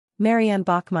Marianne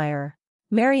Bachmeier.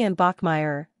 Marianne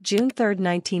Bachmeier, June 3,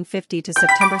 1950 to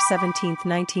September 17,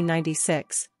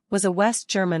 1996, was a West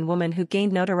German woman who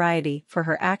gained notoriety for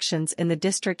her actions in the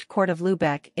District Court of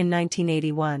Lübeck in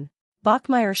 1981.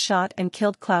 Bachmeier shot and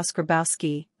killed Klaus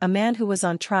Grabowski, a man who was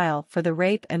on trial for the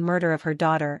rape and murder of her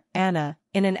daughter, Anna,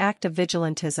 in an act of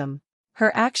vigilantism.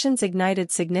 Her actions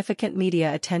ignited significant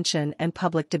media attention and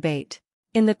public debate.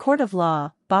 In the court of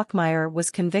law, Bachmeier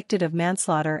was convicted of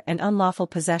manslaughter and unlawful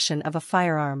possession of a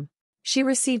firearm. She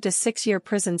received a 6-year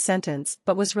prison sentence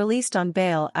but was released on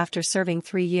bail after serving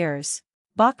 3 years.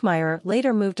 Bachmeier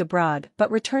later moved abroad but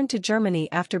returned to Germany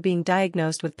after being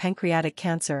diagnosed with pancreatic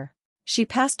cancer. She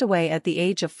passed away at the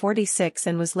age of 46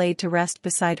 and was laid to rest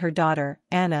beside her daughter,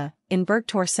 Anna, in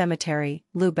Bergtor Cemetery,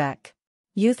 Lübeck.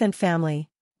 Youth and family.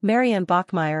 Marianne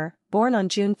Bachmeier, born on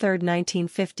June 3,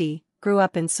 1950, grew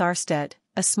up in Sarstedt,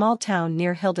 a small town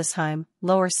near Hildesheim,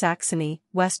 Lower Saxony,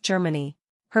 West Germany.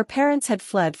 Her parents had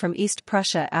fled from East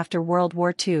Prussia after World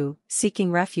War II,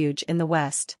 seeking refuge in the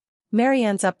West.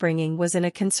 Marianne's upbringing was in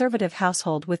a conservative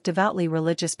household with devoutly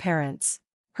religious parents.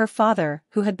 Her father,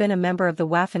 who had been a member of the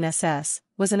Waffen-SS,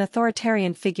 was an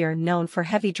authoritarian figure known for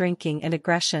heavy drinking and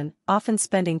aggression, often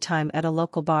spending time at a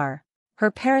local bar.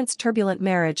 Her parents' turbulent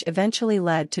marriage eventually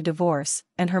led to divorce,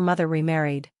 and her mother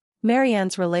remarried.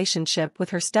 Marianne's relationship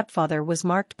with her stepfather was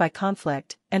marked by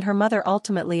conflict, and her mother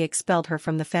ultimately expelled her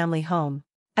from the family home.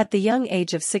 At the young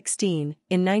age of 16,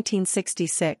 in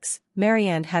 1966,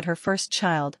 Marianne had her first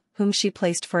child, whom she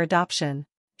placed for adoption.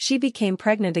 She became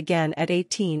pregnant again at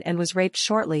 18 and was raped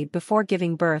shortly before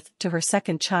giving birth to her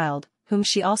second child, whom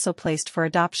she also placed for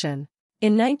adoption.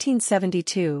 In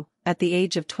 1972, at the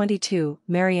age of 22,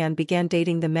 Marianne began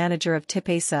dating the manager of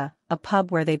pjesë, a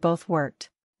pub where they both worked.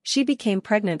 She became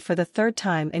pregnant for the 3rd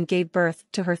time and gave birth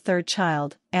to her 3rd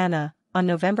child, Anna, on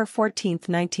November 14,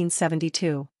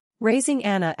 1972. Raising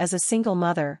Anna as a single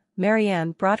mother,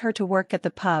 Marianne brought her to work at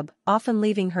the pub, often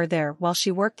leaving her there while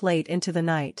she worked late into the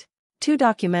night. 2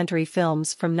 documentary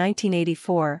films from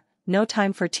 1984, No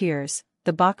Time for Tears,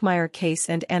 The Bachmeier Case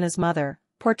and Anna's Mother,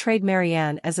 portrayed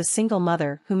Marianne as a single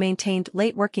mother who maintained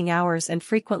late working hours and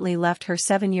frequently left her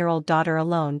 7-year-old daughter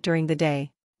alone during the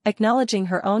day. Acknowledging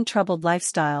her own troubled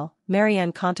lifestyle,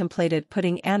 Marianne contemplated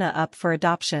putting Anna up for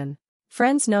adoption.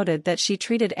 Friends noted that she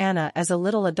treated Anna as a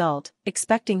little adult,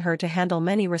 expecting her to handle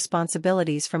many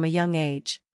responsibilities from a young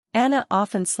age. Anna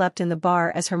often slept in the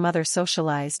bar as her mother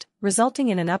socialized, resulting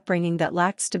in an upbringing that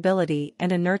lacked stability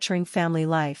and a nurturing family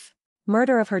life.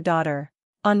 Murder of her daughter.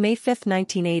 On May 5,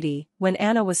 1980, when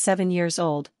Anna was 7 years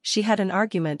old, she had an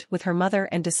argument with her mother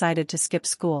and decided to skip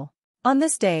school. On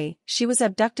this day, she was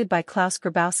abducted by Klaus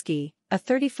Grabowski, a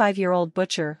 35-year-old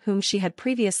butcher whom she had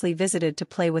previously visited to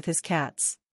play with his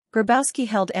cats. Grabowski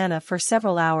held Anna for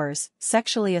several hours,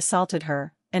 sexually assaulted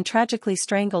her, and tragically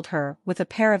strangled her with a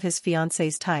pair of his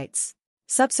fiancée's tights.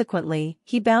 Subsequently,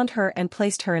 he bound her and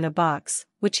placed her in a box,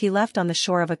 which he left on the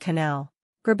shore of a canal.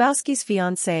 Grabowski's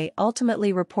fiancée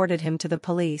ultimately reported him to the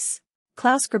police.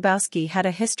 Klaus Grabowski had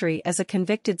a history as a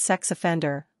convicted sex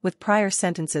offender, with prior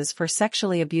sentences for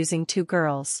sexually abusing 2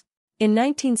 girls. In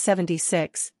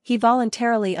 1976, he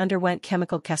voluntarily underwent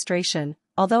chemical castration,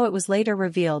 although it was later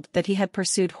revealed that he had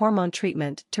pursued hormone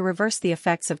treatment to reverse the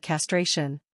effects of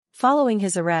castration. Following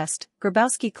his arrest,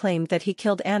 Grabowski claimed that he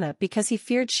killed Anna because he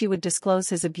feared she would disclose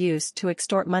his abuse to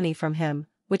extort money from him,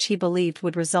 which he believed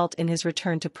would result in his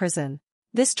return to prison.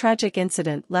 This tragic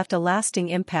incident left a lasting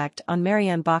impact on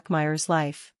Marianne Bachmeier's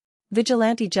life.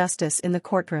 Vigilante justice in the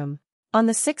courtroom. On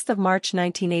the 6th of March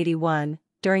 1981,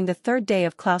 during the 3rd day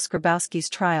of Klaus Grabowski's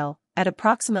trial, at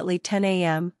approximately 10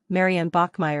 a.m., Marianne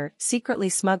Bachmeier secretly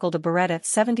smuggled a Beretta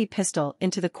 70 pistol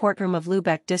into the courtroom of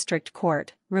Lübeck District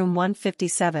Court, room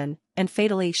 157, and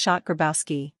fatally shot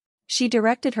Grabowski. She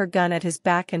directed her gun at his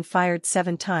back and fired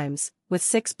 7 times, with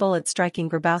 6 bullets striking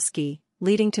Grabowski,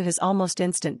 leading to his almost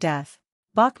instant death.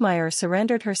 Bachmeier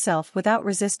surrendered herself without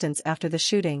resistance after the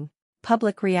shooting.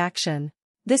 Public reaction.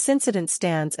 This incident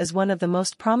stands as one of the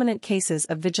most prominent cases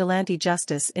of vigilante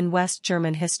justice in West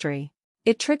German history.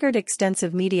 It triggered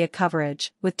extensive media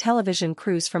coverage, with television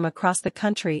crews from across the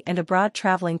country and abroad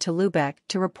traveling to Lübeck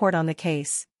to report on the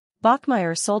case.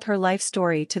 Bachmeier sold her life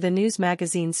story to the news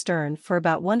magazine Stern for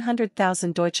about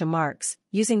 100,000 Deutsche Marks,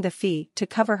 using the fee to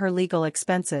cover her legal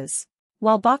expenses.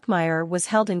 While Bachmeier was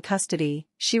held in custody,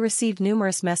 she received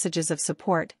numerous messages of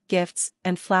support, gifts,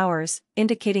 and flowers,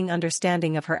 indicating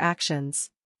understanding of her actions.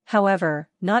 However,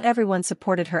 not everyone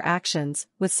supported her actions,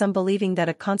 with some believing that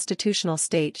a constitutional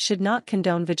state should not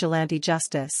condone vigilante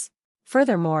justice.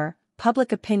 Furthermore,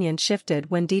 public opinion shifted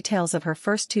when details of her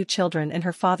first 2 children and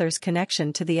her father's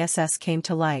connection to the SS came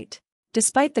to light.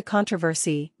 Despite the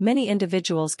controversy, many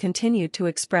individuals continued to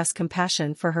express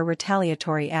compassion for her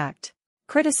retaliatory act.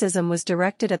 Criticism was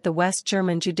directed at the West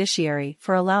German judiciary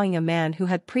for allowing a man who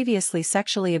had previously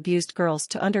sexually abused girls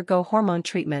to undergo hormone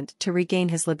treatment to regain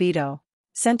his libido.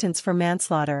 Sentence for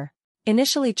manslaughter.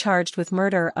 Initially charged with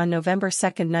murder on November 2,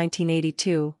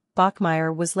 1982,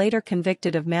 Bachmeier was later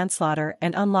convicted of manslaughter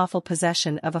and unlawful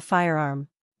possession of a firearm.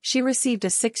 She received a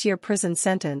 6-year prison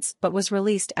sentence but was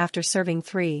released after serving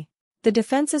 3. The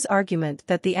defense's argument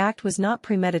that the act was not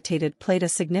premeditated played a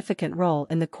significant role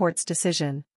in the court's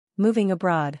decision. Moving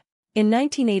abroad. In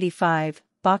 1985,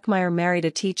 Bachmeier married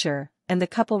a teacher, and the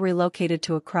couple relocated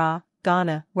to Accra,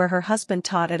 Ghana, where her husband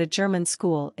taught at a German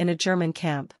school in a German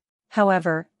camp.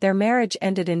 However, their marriage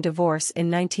ended in divorce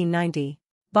in 1990.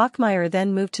 Bachmeier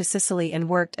then moved to Sicily and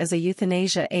worked as a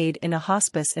euthanasia aide in a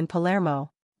hospice in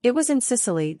Palermo. It was in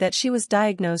Sicily that she was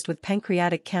diagnosed with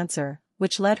pancreatic cancer,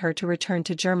 which led her to return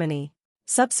to Germany.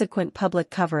 Subsequent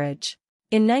public coverage.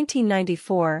 In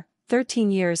 1994, 13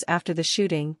 years after the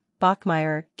shooting,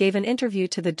 Bachmeier gave an interview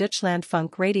to the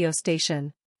Deutschlandfunk radio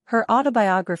station. Her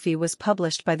autobiography was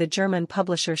published by the German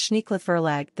publisher Schneekliff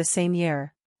Verlag the same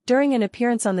year. During an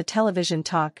appearance on the television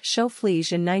talk show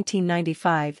Fleisch in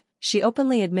 1995, she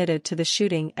openly admitted to the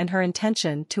shooting and her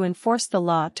intention to enforce the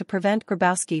law to prevent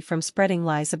Grabowski from spreading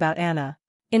lies about Anna.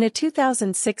 In a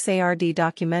 2006 ARD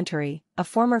documentary, a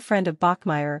former friend of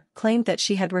Bachmeier claimed that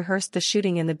she had rehearsed the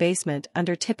shooting in the basement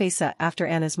under Tipesa after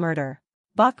Anna's murder.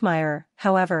 Bachmeier,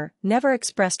 however, never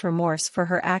expressed remorse for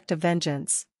her act of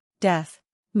vengeance. Death.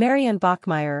 Marianne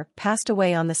Bachmeier passed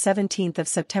away on the 17th of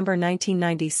September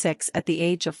 1996 at the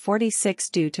age of 46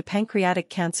 due to pancreatic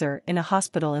cancer in a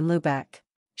hospital in Lübeck.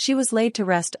 She was laid to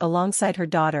rest alongside her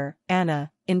daughter,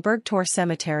 Anna, in Bergtor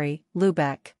Cemetery,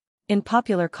 Lübeck. In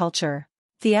popular culture,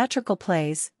 theatrical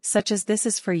plays, such as This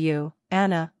Is For You,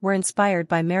 Anna, were inspired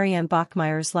by Marianne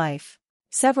Bachmeier's life.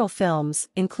 Several films,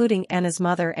 including Anna's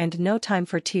Mother and No Time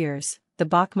for Tears, The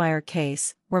Bachmeier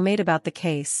Case, were made about the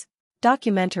case.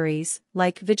 Documentaries,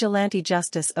 like Vigilante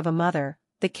Justice of a Mother,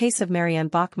 The Case of Marianne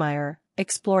Bachmeier,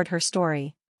 explored her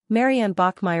story. Marianne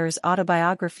Bachmeier's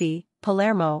autobiography,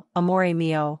 Palermo, Amore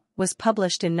Mio, was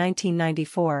published in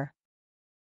 1994.